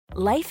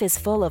Life is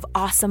full of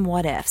awesome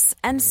what-ifs,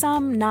 and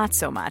some not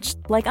so much,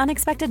 like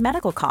unexpected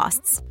medical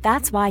costs.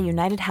 That's why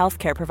United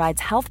Healthcare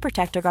provides Health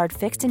Protector Guard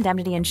fixed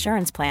indemnity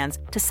insurance plans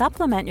to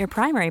supplement your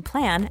primary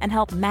plan and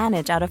help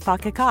manage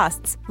out-of-pocket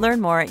costs.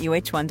 Learn more at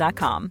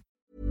uh1.com.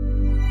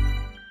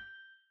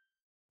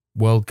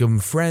 Welcome,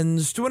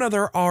 friends, to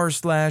another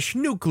rSlash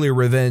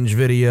NuclearRevenge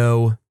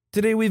video.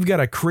 Today we've got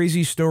a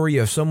crazy story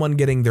of someone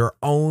getting their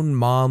own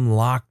mom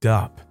locked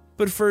up.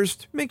 But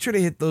first, make sure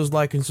to hit those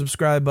like and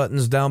subscribe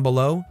buttons down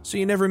below so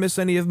you never miss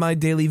any of my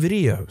daily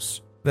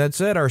videos. That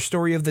said, our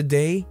story of the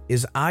day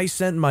is I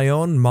sent my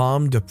own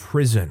mom to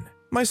prison.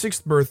 My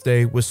 6th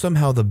birthday was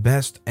somehow the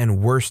best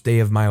and worst day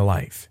of my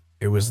life.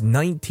 It was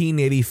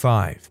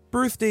 1985.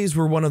 Birthdays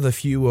were one of the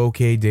few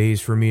okay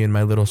days for me and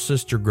my little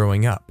sister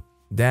growing up.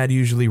 Dad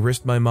usually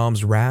risked my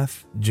mom's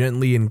wrath,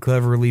 gently and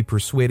cleverly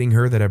persuading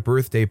her that a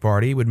birthday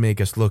party would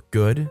make us look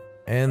good,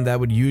 and that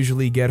would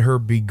usually get her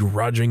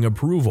begrudging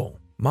approval.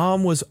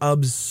 Mom was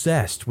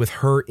obsessed with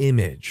her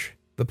image.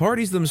 The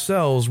parties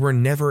themselves were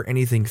never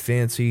anything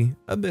fancy,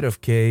 a bit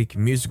of cake,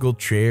 musical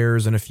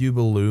chairs, and a few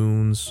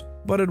balloons,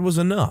 but it was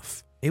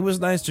enough. It was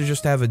nice to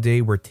just have a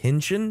day where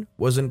tension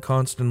wasn't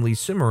constantly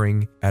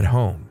simmering at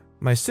home.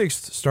 My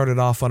 6th started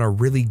off on a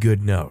really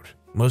good note.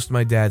 Most of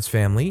my dad's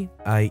family,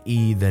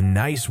 i.e. the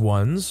nice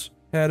ones,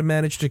 had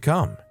managed to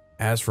come.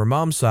 As for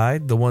mom's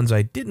side, the ones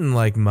I didn't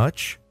like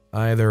much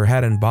either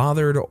hadn't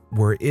bothered,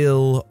 were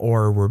ill,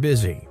 or were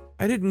busy.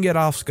 I didn't get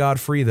off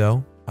scot-free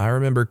though. I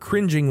remember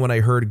cringing when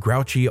I heard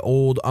grouchy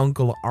old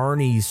Uncle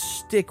Arnie's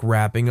stick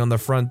rapping on the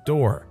front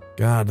door.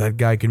 God, that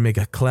guy can make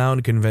a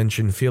clown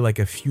convention feel like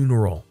a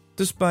funeral.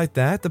 Despite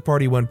that, the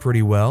party went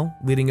pretty well,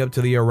 leading up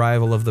to the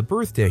arrival of the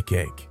birthday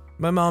cake.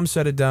 My mom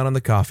set it down on the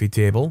coffee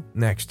table,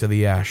 next to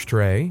the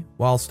ashtray,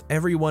 whilst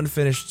everyone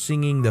finished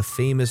singing the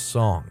famous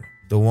song.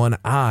 The one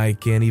I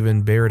can't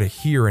even bear to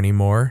hear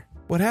anymore.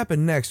 What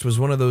happened next was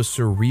one of those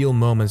surreal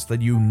moments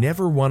that you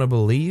never want to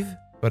believe,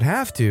 but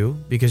have to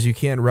because you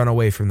can't run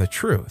away from the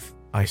truth.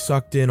 I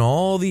sucked in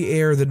all the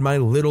air that my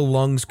little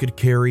lungs could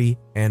carry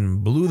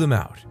and blew them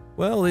out.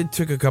 Well, it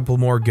took a couple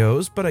more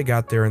goes, but I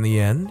got there in the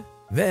end.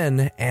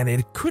 Then, and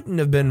it couldn't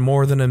have been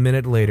more than a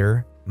minute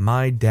later,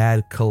 my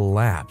dad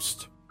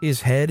collapsed,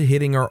 his head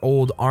hitting our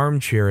old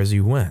armchair as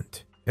he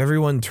went.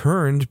 Everyone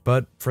turned,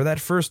 but for that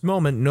first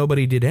moment,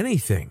 nobody did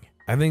anything.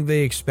 I think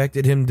they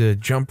expected him to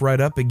jump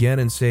right up again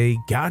and say,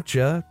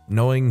 "Gotcha,"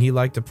 knowing he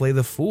liked to play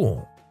the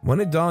fool. When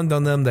it dawned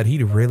on them that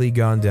he'd really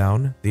gone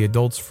down, the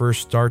adults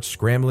first start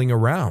scrambling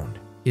around.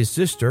 His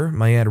sister,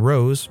 my Aunt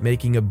Rose,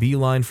 making a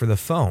beeline for the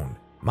phone.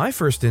 My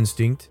first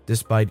instinct,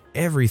 despite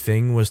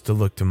everything, was to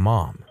look to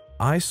Mom.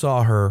 I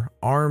saw her,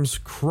 arms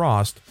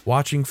crossed,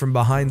 watching from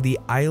behind the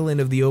island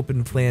of the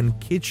open-plan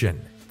kitchen.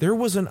 There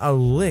wasn't a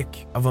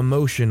lick of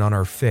emotion on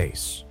her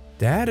face.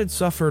 Dad had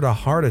suffered a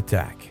heart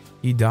attack.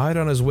 He died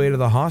on his way to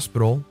the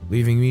hospital,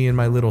 leaving me and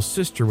my little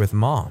sister with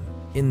Mom.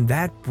 In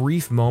that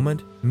brief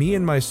moment, me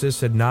and my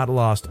sis had not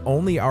lost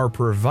only our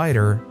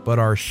provider, but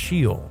our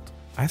shield.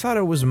 I thought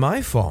it was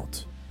my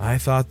fault. I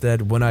thought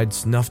that when I'd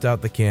snuffed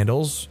out the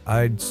candles,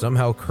 I'd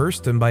somehow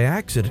cursed him by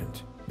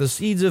accident. The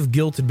seeds of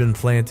guilt had been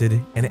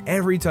planted, and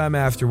every time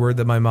afterward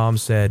that my mom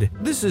said,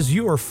 "This is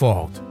your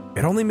fault,"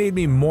 it only made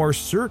me more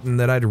certain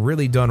that I'd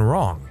really done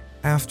wrong.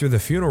 After the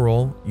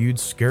funeral, you'd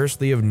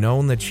scarcely have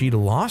known that she'd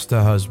lost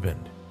a husband.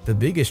 The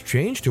biggest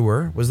change to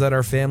her was that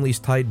our family's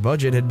tight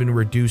budget had been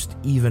reduced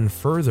even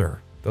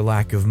further. The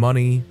lack of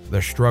money,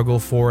 the struggle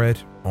for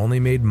it, only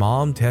made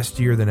Mom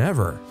testier than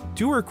ever.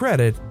 To her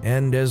credit,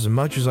 and as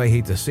much as I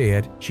hate to say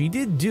it, she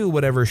did do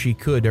whatever she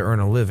could to earn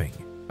a living.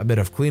 A bit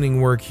of cleaning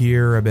work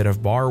here, a bit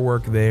of bar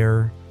work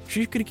there.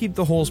 She could keep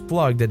the holes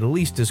plugged at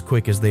least as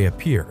quick as they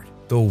appeared.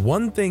 The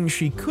one thing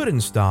she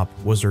couldn't stop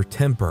was her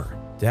temper.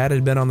 Dad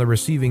had been on the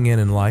receiving end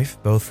in life,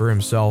 both for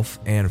himself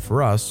and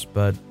for us,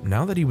 but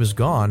now that he was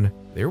gone,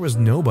 there was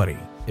nobody.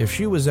 If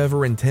she was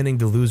ever intending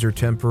to lose her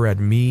temper at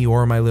me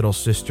or my little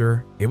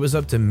sister, it was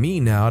up to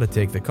me now to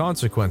take the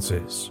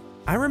consequences.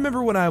 I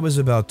remember when I was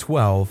about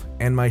 12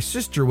 and my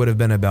sister would have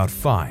been about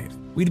 5.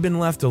 We'd been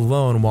left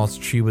alone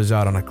whilst she was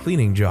out on a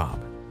cleaning job.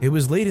 It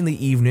was late in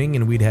the evening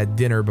and we'd had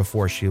dinner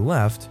before she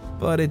left,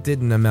 but it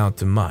didn't amount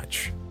to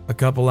much. A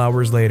couple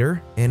hours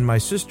later, and my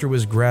sister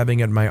was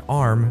grabbing at my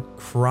arm,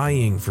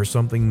 crying for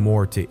something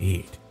more to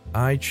eat.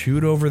 I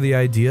chewed over the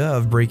idea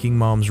of breaking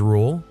Mom's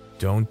rule,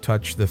 don't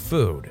touch the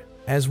food.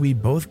 As we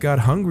both got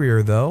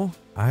hungrier though,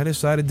 I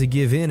decided to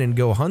give in and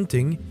go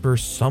hunting for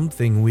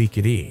something we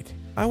could eat.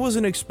 I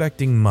wasn't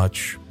expecting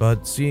much,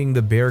 but seeing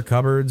the bare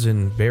cupboards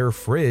and bare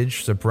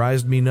fridge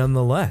surprised me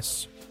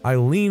nonetheless. I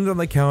leaned on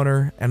the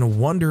counter and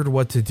wondered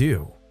what to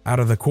do. Out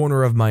of the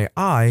corner of my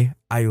eye,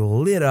 I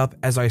lit up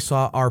as I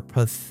saw our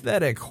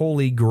pathetic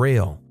holy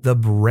grail, the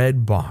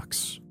bread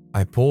box.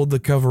 I pulled the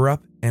cover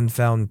up and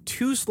found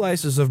 2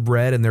 slices of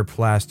bread in their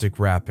plastic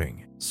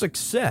wrapping.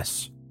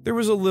 Success! There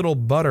was a little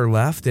butter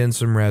left and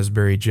some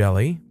raspberry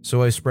jelly,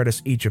 so I spread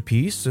us each a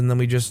piece and then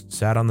we just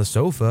sat on the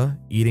sofa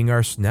eating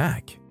our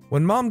snack.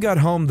 When Mom got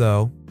home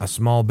though, a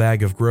small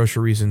bag of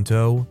groceries in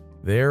tow,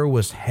 there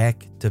was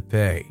heck to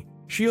pay.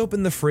 She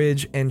opened the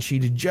fridge and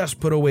she'd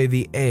just put away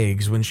the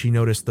eggs when she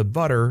noticed the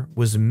butter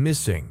was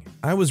missing.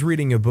 I was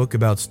reading a book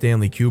about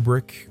Stanley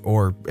Kubrick,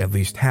 or at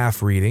least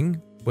half reading,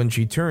 when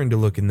she turned to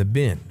look in the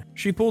bin.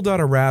 She pulled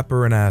out a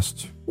wrapper and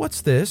asked,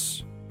 "What's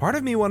this?" Part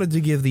of me wanted to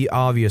give the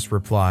obvious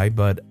reply,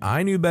 but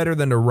I knew better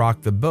than to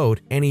rock the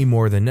boat any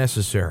more than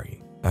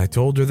necessary. I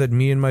told her that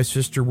me and my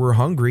sister were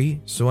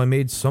hungry, so I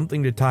made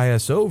something to tie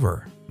us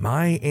over.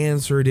 My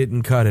answer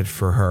didn't cut it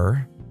for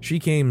her. She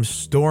came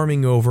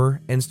storming over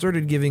and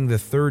started giving the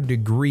third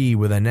degree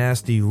with a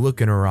nasty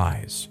look in her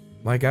eyes,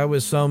 like I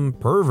was some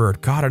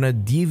pervert caught in a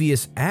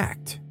devious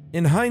act.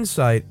 In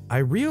hindsight, I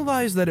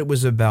realized that it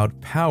was about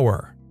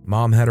power.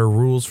 Mom had her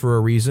rules for a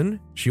reason.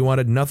 She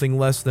wanted nothing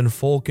less than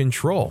full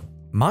control.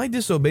 My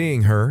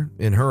disobeying her,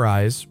 in her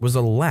eyes, was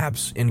a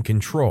lapse in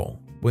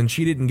control. When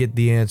she didn't get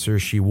the answer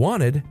she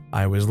wanted,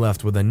 I was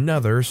left with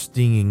another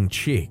stinging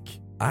cheek.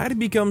 I had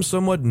become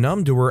somewhat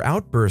numb to her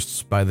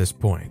outbursts by this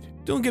point.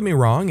 Don't get me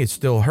wrong, it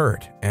still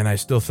hurt, and I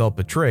still felt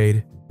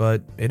betrayed,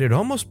 but it had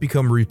almost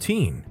become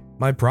routine.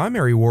 My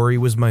primary worry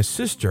was my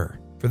sister.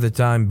 For the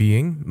time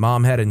being,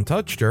 Mom hadn't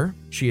touched her.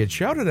 She had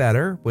shouted at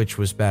her, which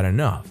was bad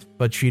enough,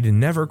 but she'd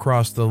never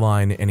crossed the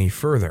line any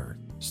further.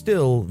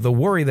 Still, the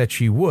worry that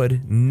she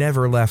would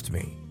never left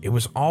me. It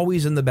was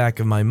always in the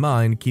back of my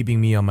mind, keeping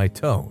me on my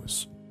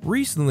toes.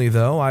 Recently,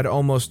 though, I'd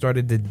almost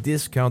started to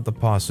discount the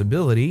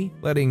possibility,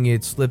 letting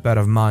it slip out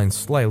of mind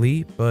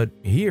slightly, but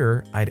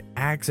here, I'd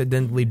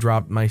accidentally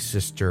dropped my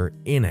sister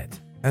in it.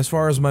 As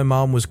far as my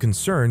mom was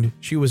concerned,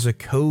 she was a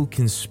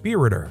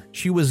co-conspirator.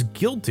 She was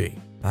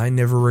guilty. I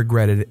never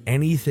regretted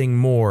anything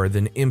more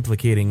than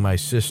implicating my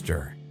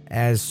sister.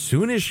 As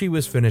soon as she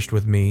was finished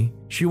with me,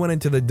 she went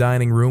into the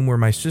dining room where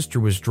my sister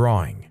was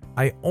drawing.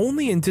 I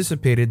only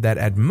anticipated that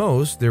at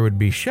most there would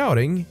be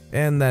shouting,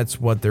 and that's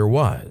what there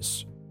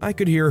was. I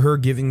could hear her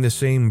giving the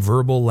same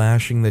verbal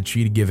lashing that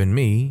she'd given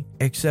me,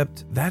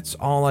 except that's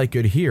all I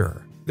could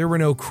hear. There were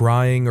no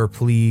crying or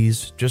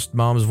pleas, just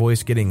Mom's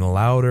voice getting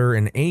louder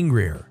and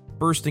angrier,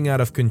 bursting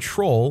out of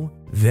control.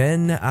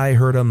 Then I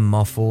heard a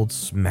muffled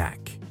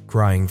smack.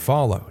 Crying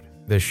followed.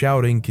 The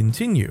shouting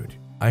continued.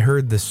 I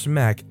heard the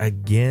smack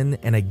again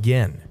and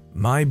again.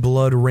 My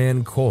blood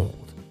ran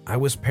cold. I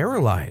was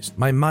paralyzed,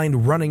 my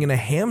mind running in a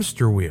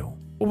hamster wheel.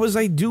 What was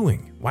I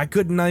doing? Why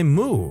couldn't I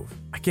move?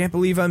 I can't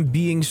believe I'm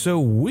being so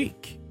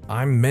weak.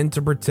 I'm meant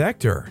to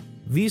protect her.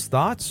 These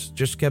thoughts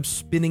just kept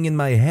spinning in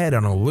my head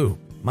on a loop.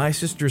 My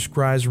sister's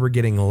cries were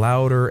getting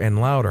louder and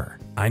louder.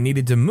 I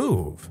needed to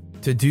move,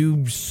 to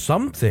do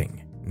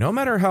something. No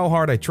matter how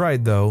hard I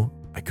tried, though,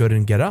 I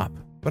couldn't get up.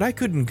 But I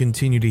couldn't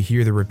continue to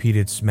hear the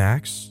repeated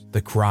smacks,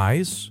 the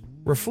cries.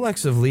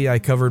 Reflexively, I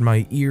covered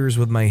my ears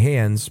with my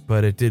hands,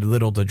 but it did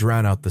little to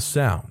drown out the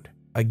sound.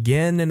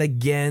 Again and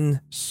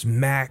again,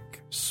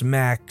 smack,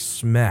 smack,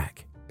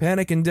 smack.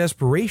 Panic and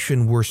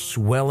desperation were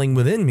swelling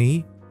within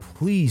me.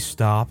 Please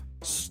stop.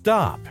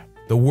 Stop.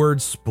 The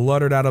words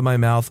spluttered out of my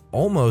mouth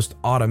almost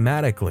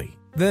automatically.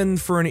 Then,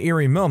 for an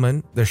eerie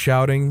moment, the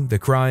shouting, the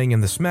crying,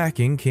 and the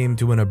smacking came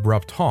to an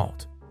abrupt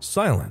halt.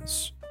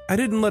 Silence. I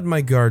didn't let my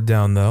guard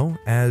down though,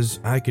 as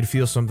I could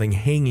feel something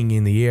hanging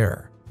in the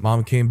air.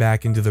 Mom came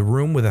back into the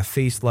room with a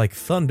face like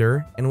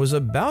thunder and was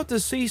about to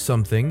say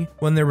something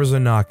when there was a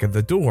knock at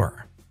the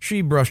door.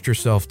 She brushed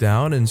herself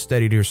down and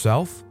steadied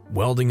herself,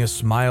 welding a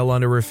smile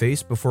onto her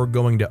face before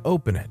going to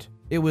open it.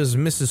 It was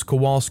Mrs.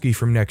 Kowalski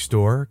from next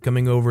door,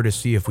 coming over to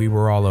see if we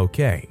were all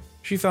okay.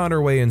 She found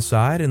her way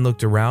inside and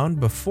looked around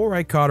before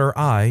I caught her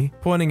eye,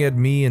 pointing at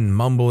me and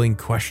mumbling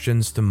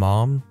questions to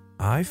Mom.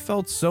 I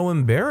felt so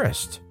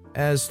embarrassed.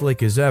 As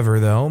slick as ever,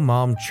 though,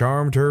 Mom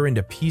charmed her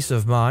into peace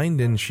of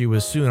mind and she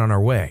was soon on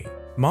her way.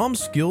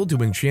 Mom's skill to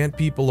enchant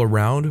people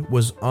around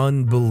was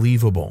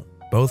unbelievable,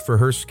 both for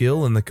her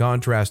skill and the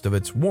contrast of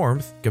its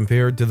warmth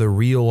compared to the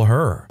real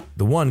her,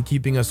 the one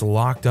keeping us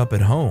locked up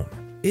at home.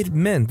 It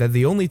meant that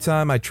the only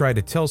time I tried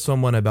to tell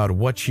someone about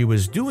what she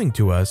was doing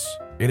to us,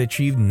 it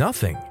achieved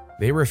nothing.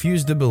 They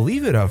refused to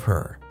believe it of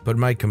her, put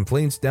my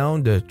complaints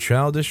down to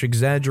childish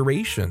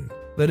exaggeration.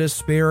 The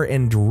despair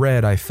and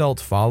dread I felt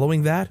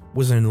following that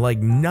was unlike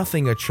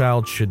nothing a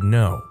child should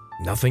know,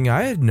 nothing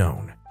I had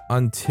known,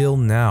 until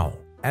now.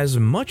 As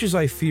much as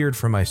I feared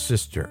for my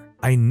sister,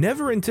 I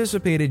never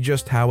anticipated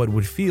just how it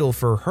would feel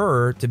for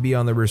her to be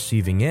on the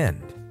receiving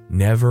end.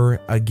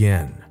 Never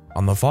again.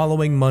 On the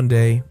following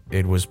Monday,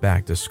 it was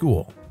back to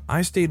school.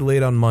 I stayed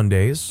late on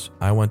Mondays.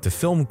 I went to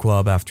film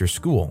club after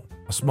school.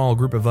 A small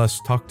group of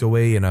us tucked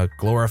away in a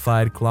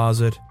glorified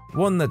closet,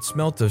 one that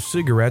smelt of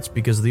cigarettes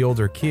because the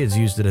older kids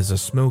used it as a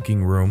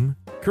smoking room.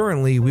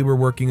 Currently, we were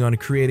working on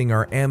creating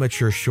our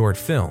amateur short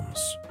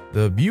films.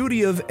 The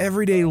beauty of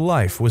everyday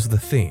life was the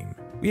theme.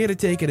 We had to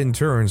take it in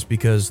turns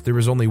because there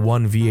was only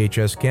one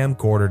VHS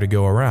camcorder to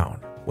go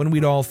around. When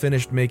we'd all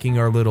finished making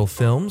our little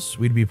films,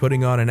 we'd be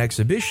putting on an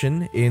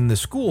exhibition in the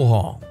school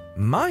hall.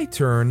 My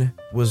turn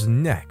was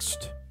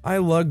next. I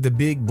lugged the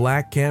big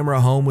black camera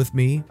home with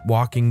me,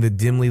 walking the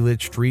dimly lit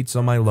streets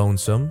on my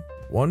lonesome,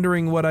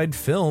 wondering what I'd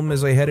film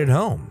as I headed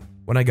home.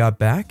 When I got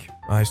back,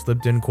 I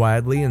slipped in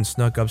quietly and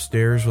snuck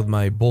upstairs with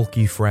my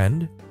bulky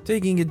friend,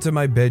 taking it to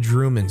my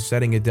bedroom and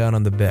setting it down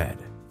on the bed.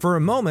 For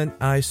a moment,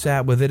 I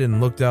sat with it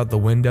and looked out the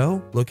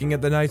window, looking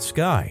at the night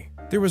sky.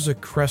 There was a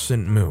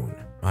crescent moon.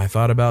 I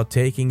thought about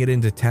taking it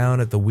into town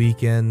at the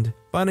weekend,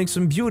 finding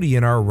some beauty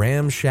in our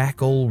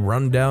ramshackle,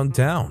 rundown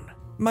town.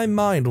 My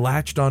mind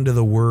latched onto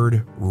the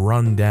word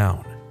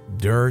rundown.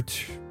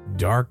 Dirt,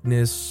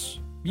 darkness,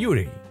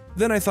 beauty.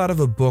 Then I thought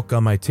of a book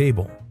on my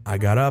table. I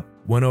got up,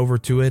 went over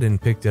to it, and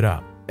picked it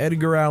up.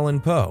 Edgar Allan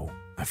Poe.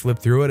 I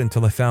flipped through it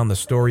until I found the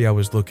story I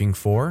was looking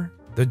for.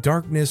 The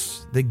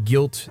darkness, the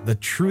guilt, the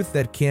truth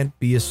that can't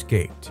be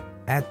escaped.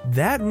 At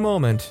that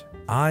moment,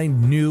 I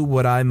knew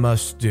what I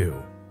must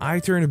do. I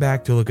turned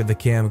back to look at the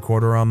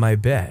camcorder on my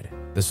bed.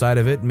 The sight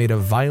of it made a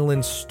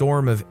violent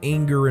storm of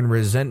anger and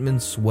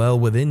resentment swell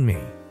within me.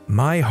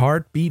 My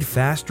heart beat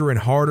faster and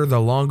harder the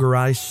longer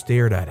I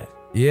stared at it.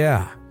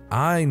 Yeah,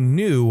 I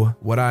knew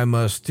what I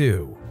must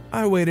do.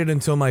 I waited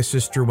until my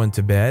sister went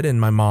to bed and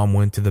my mom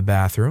went to the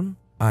bathroom.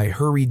 I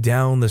hurried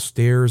down the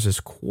stairs as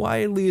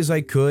quietly as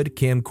I could,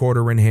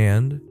 camcorder in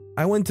hand.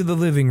 I went to the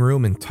living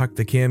room and tucked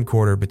the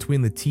camcorder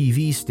between the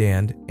TV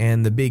stand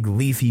and the big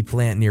leafy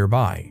plant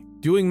nearby,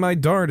 doing my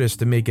darndest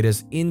to make it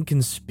as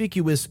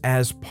inconspicuous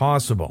as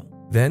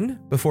possible. Then,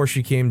 before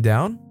she came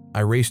down,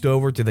 I raced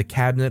over to the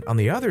cabinet on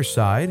the other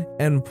side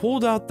and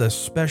pulled out the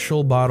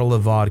special bottle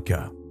of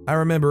vodka. I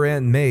remember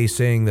Aunt May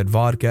saying that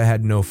vodka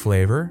had no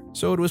flavor,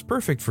 so it was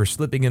perfect for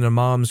slipping into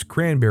Mom's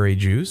cranberry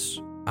juice.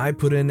 I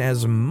put in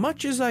as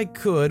much as I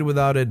could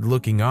without it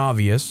looking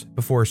obvious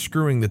before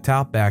screwing the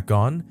top back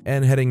on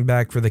and heading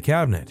back for the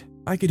cabinet.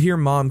 I could hear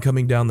Mom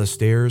coming down the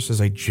stairs as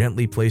I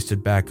gently placed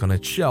it back on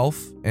its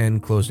shelf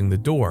and closing the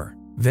door.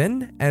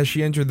 Then, as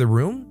she entered the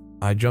room,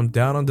 I jumped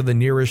down onto the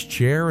nearest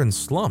chair and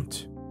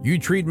slumped. "You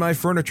treat my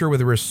furniture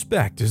with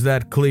respect, is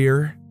that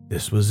clear?"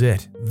 This was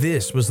it.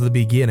 This was the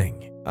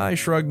beginning. I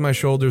shrugged my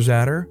shoulders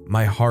at her,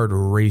 my heart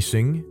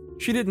racing.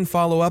 She didn't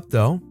follow up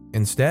though.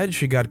 Instead,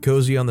 she got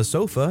cozy on the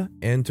sofa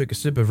and took a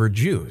sip of her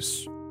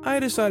juice. I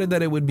decided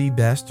that it would be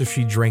best if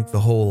she drank the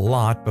whole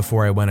lot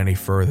before I went any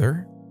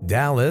further.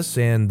 Dallas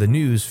and the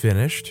news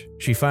finished.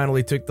 She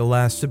finally took the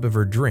last sip of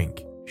her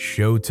drink.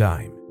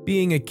 Showtime.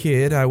 Being a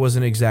kid, I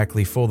wasn't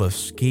exactly full of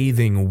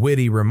scathing,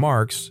 witty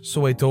remarks,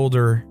 so I told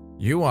her,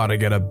 "You ought to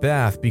get a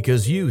bath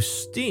because you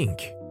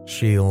stink."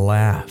 She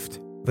laughed.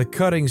 The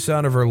cutting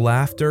sound of her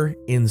laughter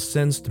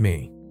incensed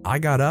me. I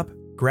got up,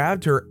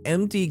 grabbed her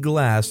empty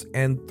glass,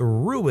 and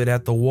threw it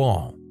at the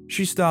wall.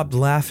 She stopped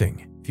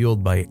laughing.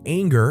 Fueled by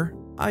anger,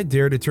 I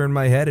dared to turn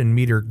my head and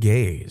meet her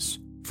gaze.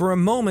 For a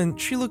moment,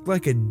 she looked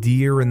like a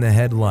deer in the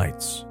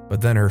headlights,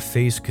 but then her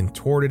face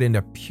contorted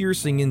into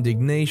piercing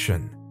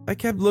indignation. I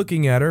kept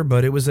looking at her,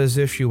 but it was as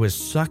if she was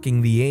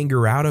sucking the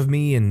anger out of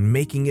me and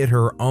making it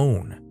her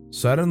own.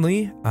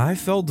 Suddenly, I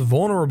felt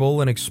vulnerable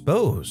and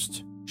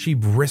exposed. She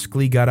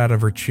briskly got out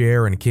of her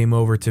chair and came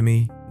over to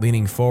me,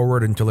 leaning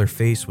forward until her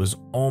face was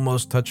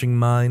almost touching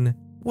mine.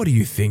 "What do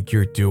you think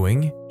you're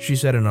doing?" she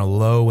said in a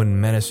low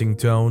and menacing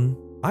tone.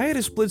 I had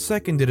a split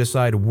second to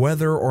decide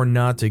whether or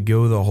not to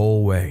go the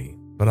whole way,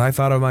 but I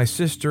thought of my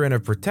sister and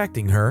of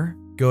protecting her.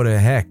 "Go to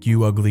heck,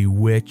 you ugly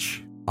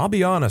witch." I'll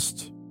be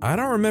honest, I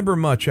don't remember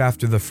much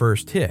after the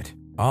first hit.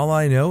 All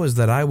I know is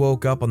that I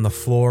woke up on the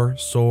floor,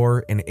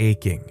 sore and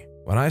aching.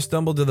 When I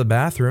stumbled to the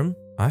bathroom,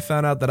 I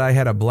found out that I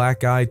had a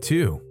black eye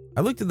too.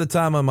 I looked at the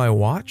time on my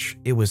watch.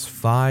 It was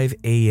 5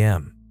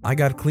 a.m. I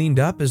got cleaned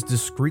up as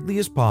discreetly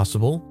as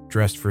possible,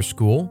 dressed for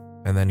school,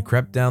 and then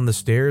crept down the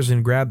stairs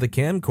and grabbed the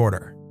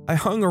camcorder. I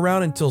hung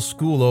around until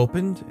school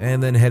opened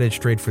and then headed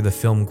straight for the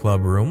film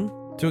club room,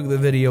 took the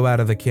video out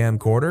of the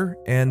camcorder,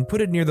 and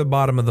put it near the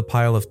bottom of the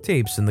pile of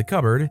tapes in the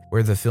cupboard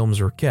where the films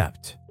were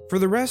kept. For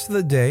the rest of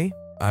the day,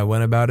 I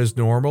went about as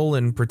normal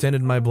and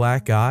pretended my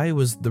black eye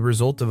was the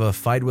result of a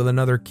fight with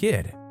another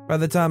kid. By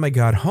the time I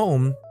got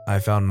home, I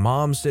found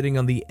Mom sitting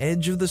on the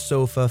edge of the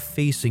sofa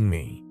facing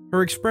me.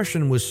 Her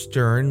expression was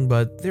stern,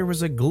 but there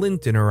was a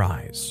glint in her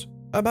eyes.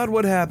 "About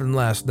what happened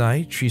last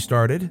night," she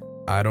started.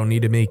 "I don't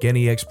need to make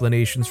any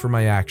explanations for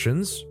my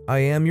actions. I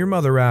am your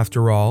mother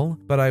after all,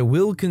 but I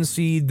will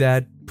concede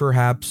that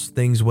perhaps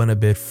things went a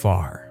bit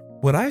far."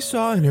 What I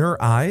saw in her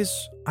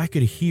eyes, I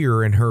could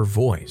hear in her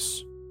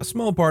voice. A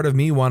small part of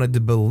me wanted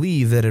to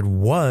believe that it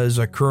was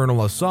a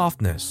kernel of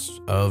softness,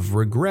 of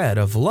regret,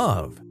 of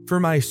love. For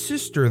my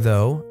sister,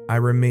 though, I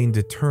remained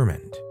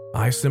determined.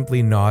 I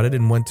simply nodded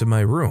and went to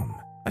my room.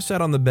 I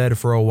sat on the bed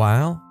for a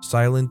while,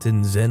 silent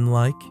and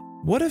zen-like.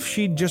 What if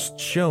she'd just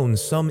shown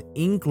some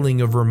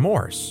inkling of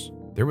remorse?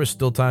 There was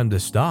still time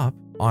to stop.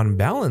 On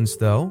balance,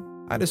 though,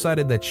 I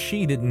decided that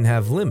she didn't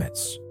have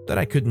limits, that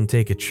I couldn't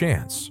take a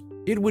chance.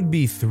 It would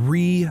be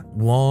 3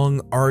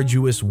 long,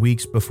 arduous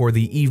weeks before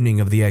the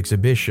evening of the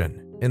exhibition.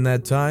 In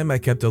that time, I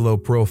kept a low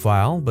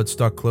profile, but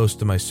stuck close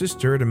to my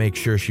sister to make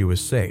sure she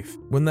was safe.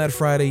 When that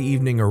Friday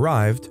evening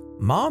arrived,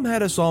 Mom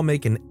had us all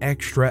make an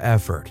extra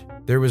effort.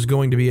 There was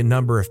going to be a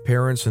number of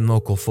parents and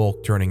local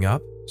folk turning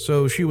up,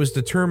 so she was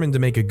determined to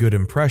make a good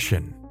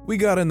impression. We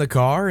got in the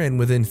car, and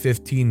within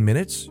 15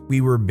 minutes,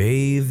 we were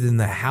bathed in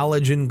the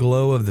halogen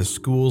glow of the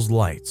school's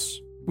lights.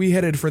 We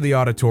headed for the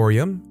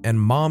auditorium, and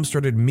Mom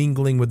started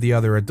mingling with the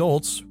other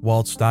adults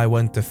whilst I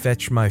went to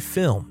fetch my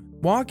film.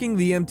 Walking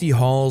the empty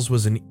halls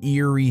was an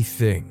eerie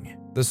thing.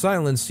 The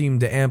silence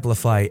seemed to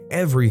amplify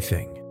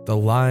everything. The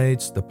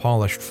lights, the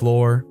polished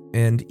floor,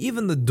 and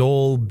even the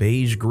dull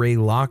beige-gray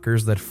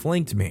lockers that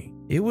flanked me.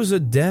 It was a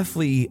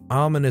deathly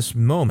ominous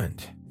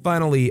moment.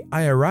 Finally,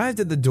 I arrived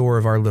at the door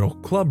of our little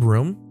club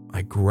room.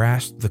 I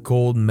grasped the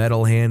cold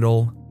metal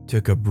handle,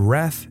 took a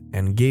breath,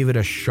 and gave it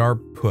a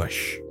sharp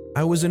push.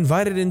 I was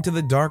invited into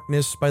the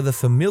darkness by the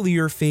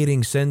familiar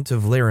fading scent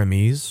of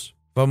Laramie's,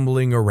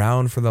 fumbling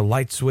around for the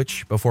light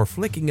switch before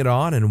flicking it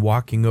on and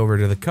walking over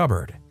to the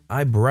cupboard.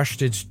 I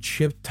brushed its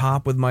chipped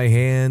top with my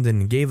hand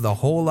and gave the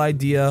whole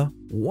idea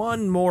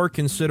one more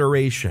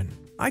consideration.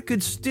 I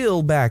could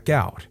still back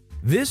out.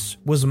 This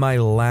was my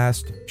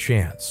last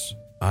chance.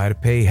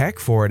 I'd pay heck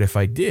for it if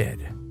I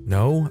did.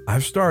 No,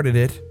 I've started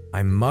it.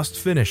 I must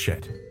finish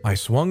it. I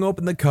swung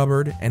open the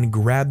cupboard and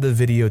grabbed the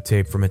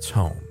videotape from its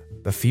home.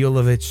 The feel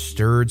of it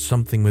stirred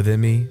something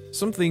within me,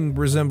 something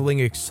resembling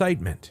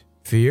excitement.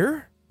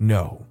 Fear?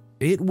 No,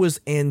 it was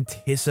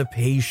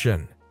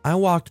anticipation. I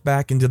walked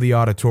back into the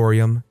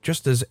auditorium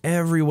just as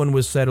everyone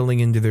was settling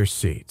into their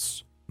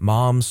seats.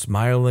 Mom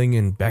smiling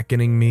and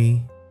beckoning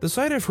me. The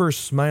sight of her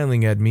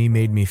smiling at me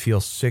made me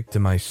feel sick to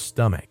my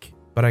stomach,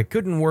 but I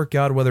couldn't work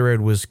out whether it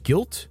was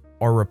guilt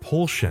or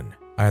repulsion.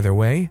 Either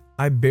way,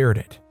 I bared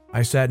it.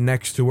 I sat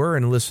next to her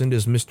and listened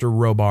as Mr.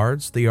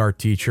 Robards, the art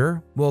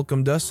teacher,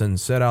 welcomed us and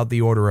set out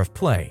the order of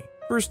play.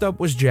 First up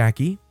was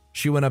Jackie.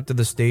 She went up to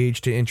the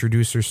stage to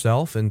introduce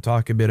herself and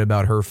talk a bit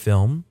about her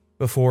film,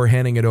 before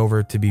handing it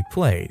over to be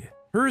played.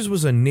 Hers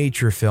was a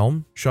nature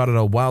film, shot at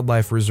a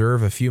wildlife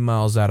reserve a few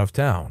miles out of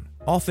town.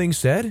 All things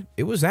said,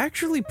 it was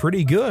actually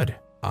pretty good.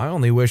 I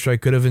only wish I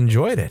could have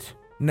enjoyed it.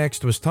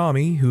 Next was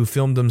Tommy, who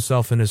filmed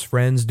himself and his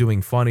friends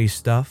doing funny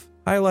stuff,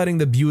 highlighting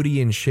the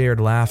beauty in shared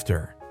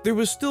laughter. There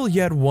was still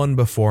yet one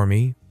before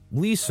me,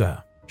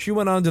 Lisa. She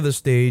went onto the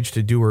stage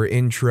to do her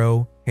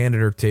intro,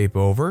 handed her tape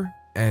over,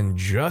 and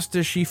just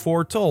as she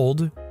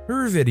foretold,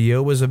 her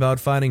video was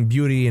about finding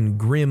beauty in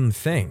grim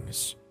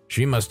things.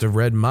 She must have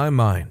read my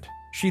mind.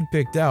 She'd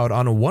picked out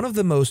on one of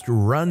the most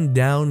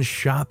run-down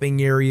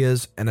shopping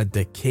areas and a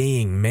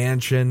decaying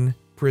mansion,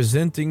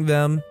 presenting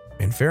them,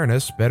 in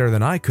fairness, better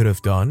than I could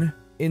have done.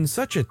 In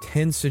such a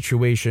tense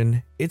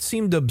situation, it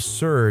seemed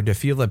absurd to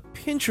feel a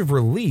pinch of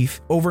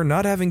relief over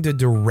not having to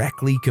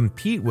directly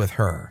compete with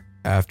her.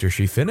 After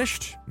she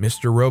finished,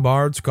 Mr.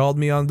 Robards called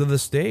me onto the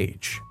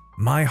stage.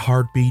 My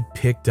heartbeat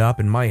picked up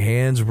and my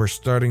hands were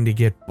starting to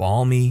get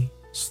balmy.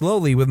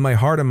 Slowly, with my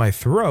heart in my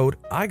throat,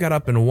 I got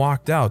up and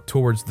walked out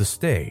towards the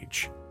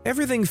stage.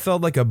 Everything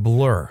felt like a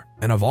blur,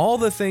 and of all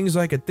the things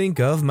I could think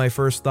of, my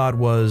first thought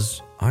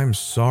was, I'm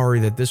sorry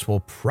that this will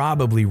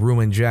probably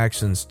ruin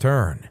Jackson's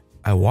turn.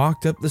 I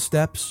walked up the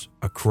steps,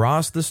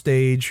 across the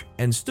stage,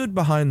 and stood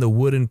behind the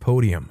wooden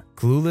podium,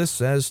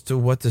 clueless as to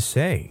what to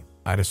say.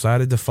 I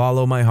decided to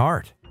follow my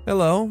heart.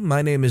 Hello,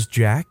 my name is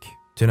Jack.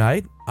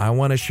 Tonight, I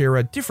want to share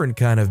a different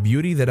kind of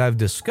beauty that I've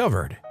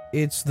discovered.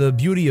 It's the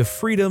beauty of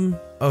freedom,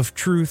 of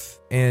truth,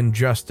 and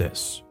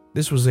justice.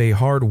 This was a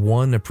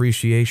hard-won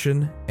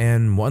appreciation,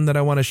 and one that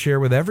I want to share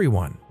with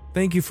everyone.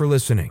 Thank you for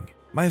listening.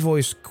 My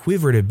voice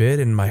quivered a bit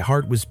and my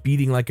heart was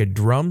beating like a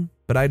drum,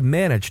 but I'd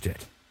managed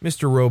it.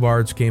 Mr.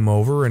 Robards came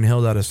over and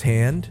held out his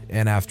hand,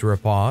 and after a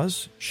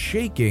pause,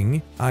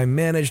 shaking, I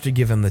managed to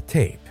give him the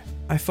tape.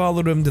 I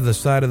followed him to the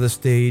side of the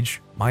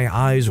stage, my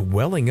eyes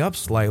welling up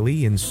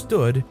slightly, and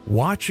stood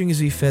watching as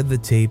he fed the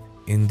tape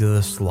into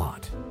the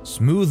slot.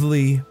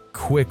 Smoothly,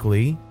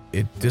 quickly,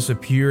 it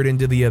disappeared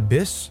into the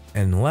abyss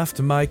and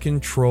left my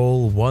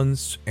control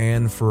once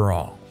and for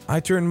all. I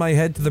turned my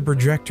head to the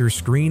projector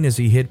screen as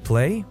he hit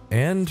play,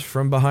 and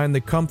from behind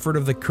the comfort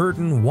of the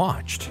curtain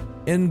watched.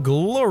 In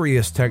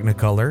glorious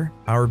Technicolor,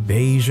 our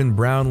beige and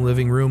brown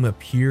living room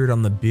appeared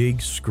on the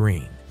big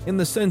screen. In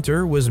the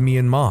center was me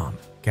and Mom,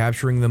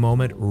 capturing the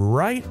moment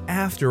right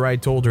after I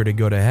told her to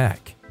go to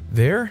heck.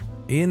 There,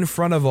 in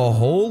front of a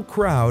whole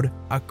crowd,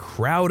 a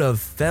crowd of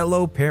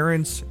fellow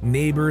parents,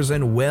 neighbors,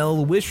 and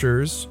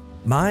well-wishers,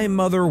 my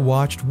mother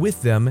watched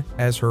with them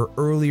as her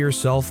earlier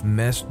self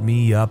messed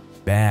me up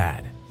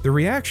bad. The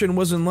reaction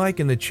wasn't like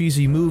in the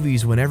cheesy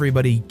movies when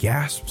everybody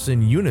gasps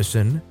in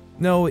unison.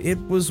 No, it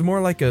was more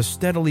like a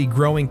steadily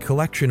growing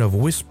collection of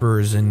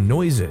whispers and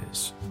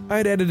noises.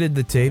 I'd edited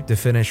the tape to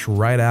finish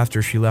right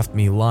after she left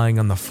me lying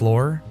on the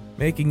floor,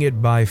 making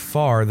it by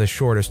far the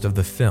shortest of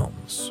the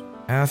films.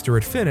 After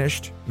it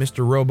finished,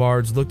 Mr.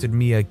 Robards looked at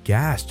me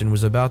aghast and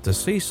was about to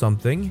say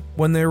something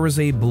when there was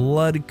a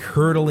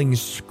blood-curdling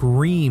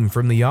scream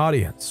from the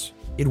audience.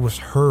 It was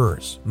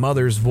hers,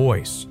 Mother's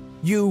voice.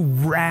 "You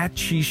rat,"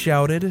 she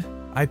shouted.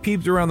 I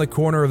peeped around the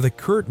corner of the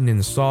curtain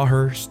and saw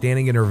her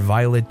standing in her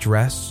violet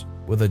dress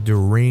with a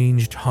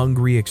deranged,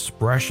 hungry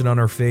expression on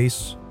her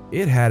face.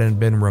 It hadn't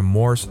been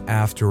remorse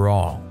after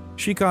all.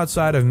 She caught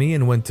sight of me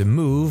and went to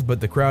move,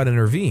 but the crowd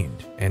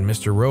intervened, and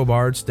Mr.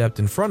 Robards stepped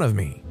in front of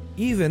me.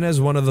 Even as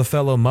one of the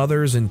fellow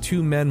mothers and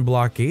two men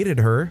blockaded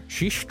her,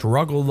 she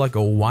struggled like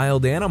a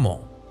wild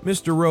animal.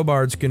 Mr.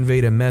 Robards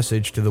conveyed a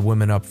message to the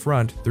women up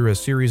front through a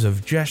series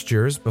of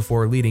gestures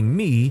before leading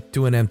me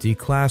to an empty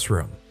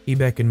classroom. He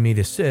beckoned me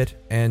to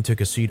sit and took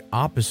a seat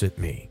opposite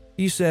me.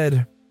 He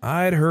said,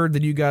 "I'd heard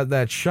that you got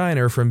that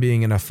shiner from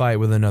being in a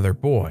fight with another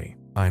boy."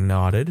 I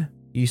nodded.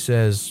 He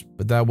says,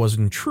 "But that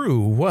wasn't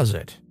true, was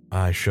it?"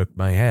 I shook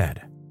my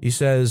head. He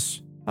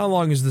says, "How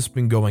long has this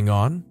been going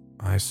on?"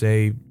 I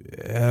say,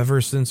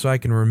 "Ever since I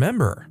can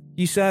remember."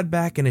 He sat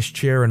back in his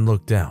chair and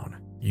looked down.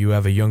 "You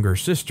have a younger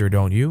sister,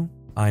 don't you?"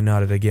 I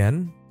nodded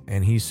again,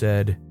 and he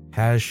said,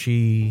 "Has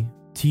she?"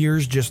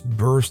 Tears just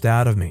burst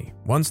out of me.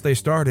 Once they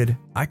started,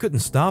 I couldn't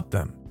stop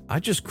them. I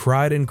just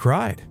cried and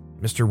cried.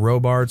 Mr.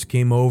 Robards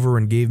came over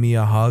and gave me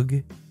a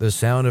hug. The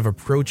sound of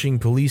approaching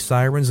police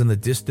sirens in the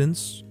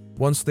distance.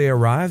 Once they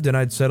arrived and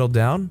I'd settled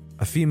down,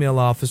 a female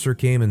officer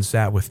came and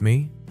sat with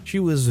me. She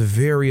was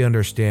very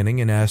understanding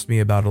and asked me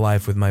about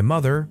life with my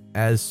mother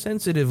as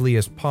sensitively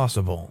as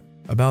possible,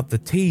 about the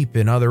tape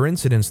and other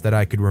incidents that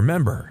I could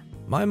remember.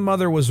 My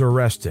mother was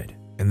arrested.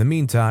 In the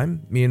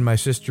meantime, me and my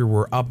sister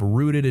were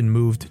uprooted and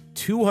moved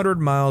 200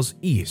 miles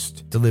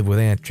east to live with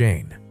Aunt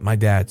Jane, my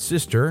dad's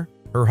sister,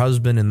 her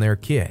husband, and their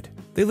kid.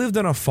 They lived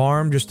on a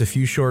farm just a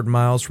few short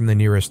miles from the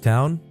nearest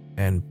town,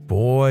 and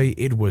boy,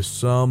 it was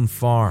some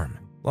farm.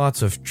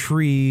 Lots of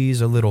trees,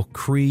 a little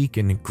creek,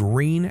 and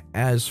green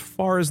as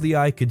far as the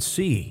eye could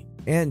see.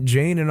 Aunt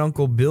Jane and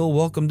Uncle Bill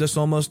welcomed us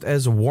almost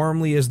as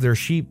warmly as their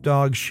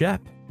sheepdog Shep.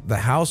 The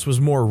house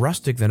was more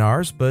rustic than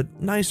ours, but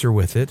nicer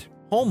with it.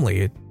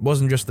 Homely. It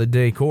wasn't just the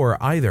decor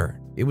either.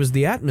 It was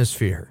the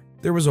atmosphere.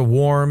 There was a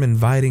warm,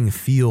 inviting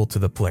feel to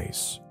the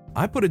place.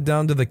 I put it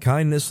down to the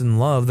kindness and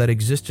love that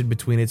existed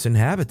between its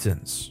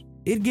inhabitants.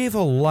 It gave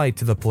a light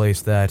to the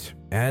place that,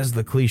 as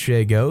the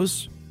cliche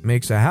goes,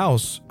 makes a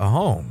house a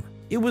home.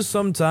 It was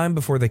some time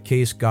before the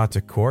case got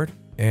to court,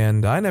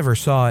 and I never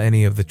saw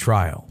any of the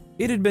trial.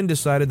 It had been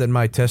decided that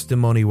my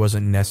testimony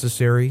wasn't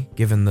necessary,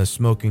 given the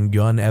smoking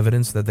gun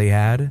evidence that they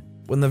had.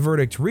 When the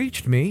verdict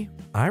reached me,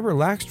 I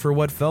relaxed for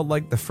what felt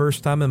like the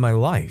first time in my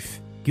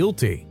life.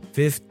 Guilty.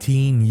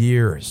 15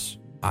 years.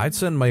 I'd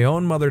sent my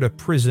own mother to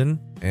prison,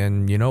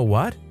 and you know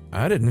what?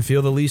 I didn't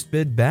feel the least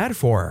bit bad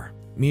for her.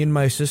 Me and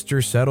my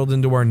sister settled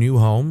into our new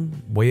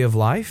home, way of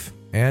life,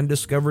 and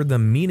discovered the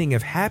meaning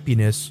of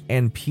happiness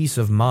and peace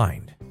of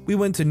mind. We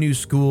went to new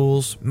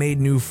schools, made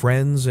new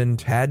friends,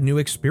 and had new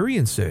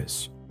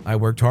experiences. I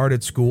worked hard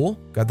at school,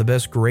 got the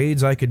best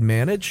grades I could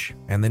manage,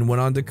 and then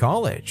went on to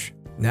college.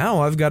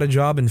 Now I've got a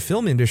job in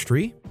film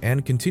industry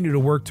and continue to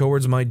work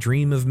towards my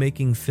dream of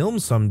making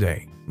films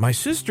someday. My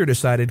sister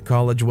decided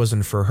college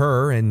wasn't for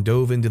her and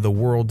dove into the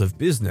world of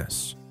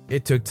business.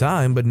 It took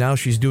time, but now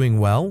she's doing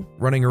well,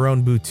 running her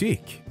own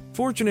boutique.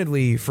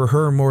 Fortunately for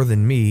her more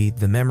than me,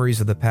 the memories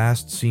of the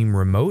past seem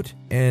remote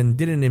and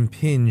didn't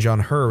impinge on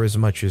her as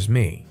much as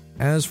me.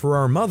 As for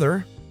our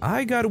mother,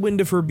 I got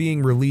wind of her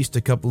being released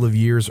a couple of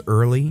years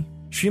early.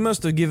 She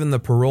must have given the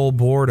parole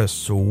board a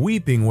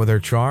sweeping with her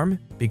charm,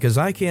 because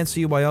I can't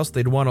see why else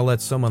they'd want to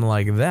let someone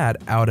like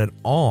that out at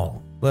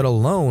all, let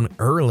alone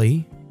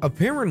early.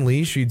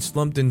 Apparently, she'd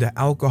slumped into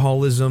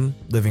alcoholism,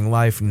 living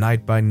life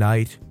night by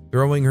night,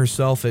 throwing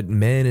herself at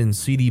men in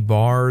seedy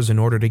bars in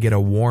order to get a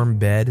warm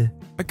bed.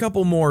 A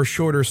couple more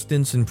shorter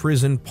stints in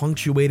prison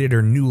punctuated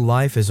her new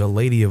life as a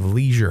lady of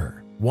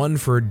leisure, one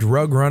for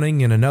drug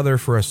running and another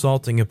for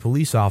assaulting a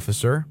police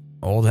officer.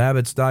 Old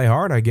habits die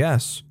hard, I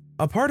guess.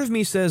 A part of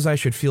me says I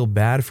should feel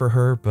bad for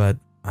her, but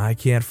I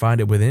can't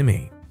find it within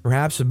me.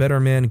 Perhaps a better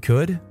man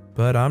could,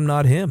 but I'm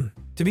not him.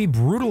 To be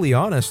brutally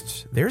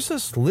honest, there's a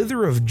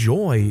slither of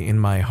joy in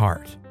my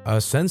heart,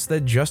 a sense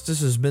that justice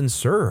has been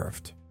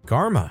served.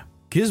 Karma,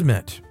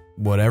 kismet,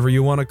 whatever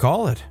you want to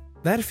call it.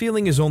 That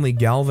feeling is only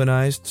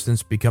galvanized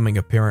since becoming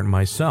a parent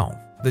myself.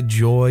 The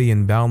joy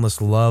and boundless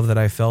love that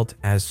I felt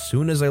as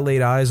soon as I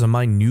laid eyes on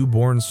my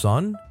newborn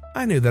son,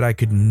 I knew that I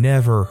could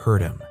never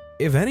hurt him.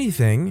 If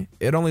anything,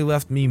 it only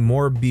left me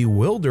more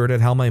bewildered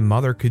at how my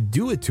mother could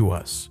do it to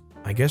us.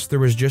 I guess there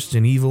was just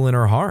an evil in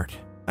her heart.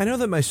 I know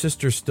that my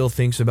sister still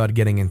thinks about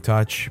getting in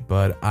touch,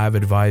 but I've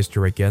advised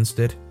her against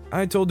it.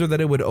 I told her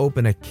that it would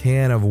open a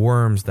can of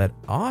worms that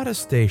ought to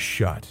stay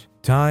shut.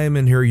 Time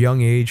in her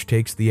young age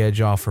takes the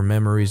edge off her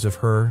memories of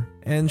her,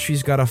 and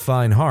she's got a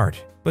fine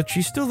heart, but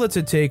she still lets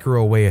it take her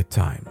away at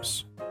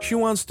times. She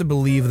wants to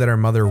believe that her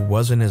mother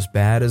wasn't as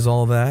bad as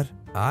all that.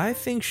 I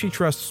think she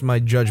trusts my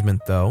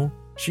judgment, though.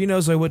 She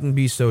knows I wouldn't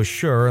be so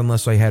sure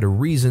unless I had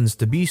reasons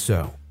to be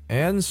so.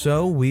 And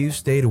so we've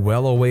stayed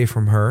well away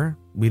from her,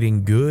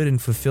 leading good and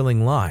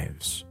fulfilling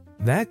lives.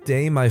 That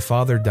day my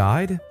father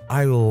died,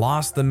 I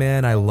lost the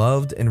man I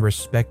loved and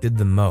respected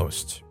the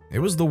most. It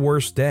was the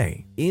worst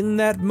day. In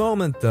that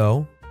moment,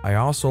 though, I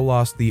also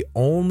lost the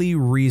only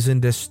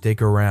reason to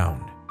stick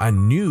around. A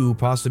new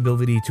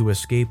possibility to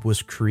escape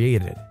was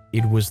created.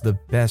 It was the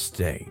best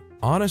day.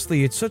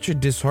 Honestly, it's such a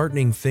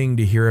disheartening thing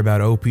to hear about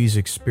OP's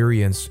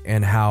experience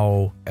and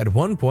how, at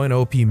one point,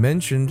 OP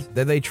mentioned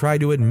that they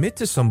tried to admit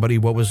to somebody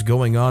what was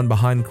going on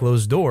behind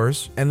closed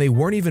doors, and they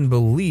weren't even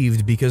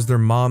believed because their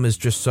mom is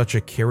just such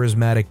a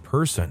charismatic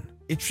person.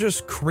 It's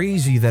just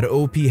crazy that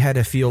OP had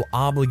to feel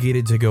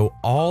obligated to go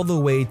all the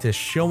way to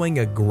showing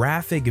a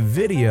graphic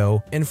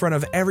video in front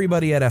of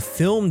everybody at a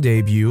film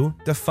debut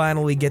to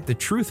finally get the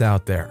truth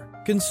out there.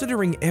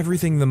 Considering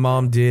everything the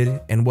mom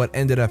did and what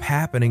ended up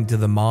happening to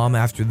the mom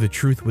after the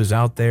truth was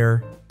out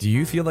there, do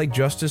you feel like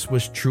justice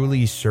was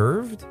truly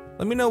served?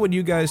 Let me know what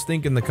you guys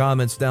think in the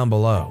comments down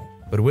below.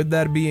 But with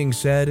that being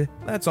said,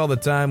 that's all the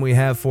time we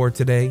have for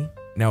today.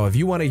 Now, if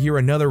you want to hear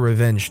another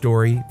revenge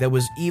story that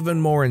was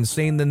even more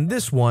insane than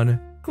this one,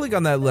 click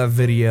on that left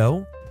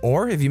video.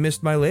 Or if you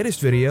missed my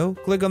latest video,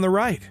 click on the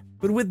right.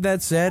 But with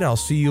that said, I'll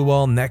see you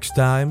all next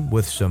time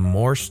with some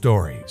more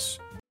stories.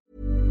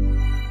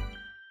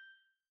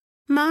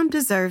 Mom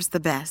deserves the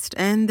best,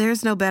 and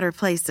there's no better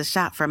place to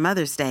shop for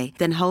Mother's Day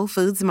than Whole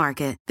Foods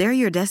Market. They're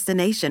your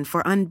destination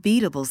for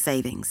unbeatable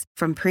savings,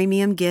 from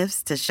premium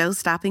gifts to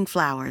show-stopping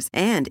flowers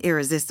and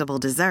irresistible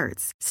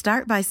desserts.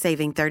 Start by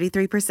saving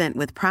 33%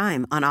 with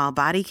Prime on all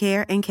body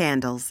care and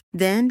candles.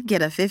 Then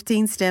get a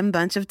 15-stem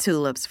bunch of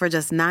tulips for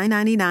just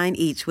 $9.99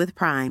 each with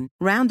Prime.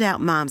 Round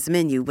out Mom's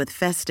menu with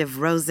festive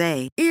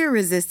rosé,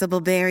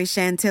 irresistible berry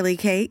chantilly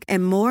cake,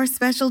 and more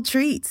special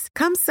treats.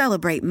 Come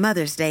celebrate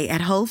Mother's Day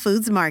at Whole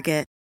Foods Market.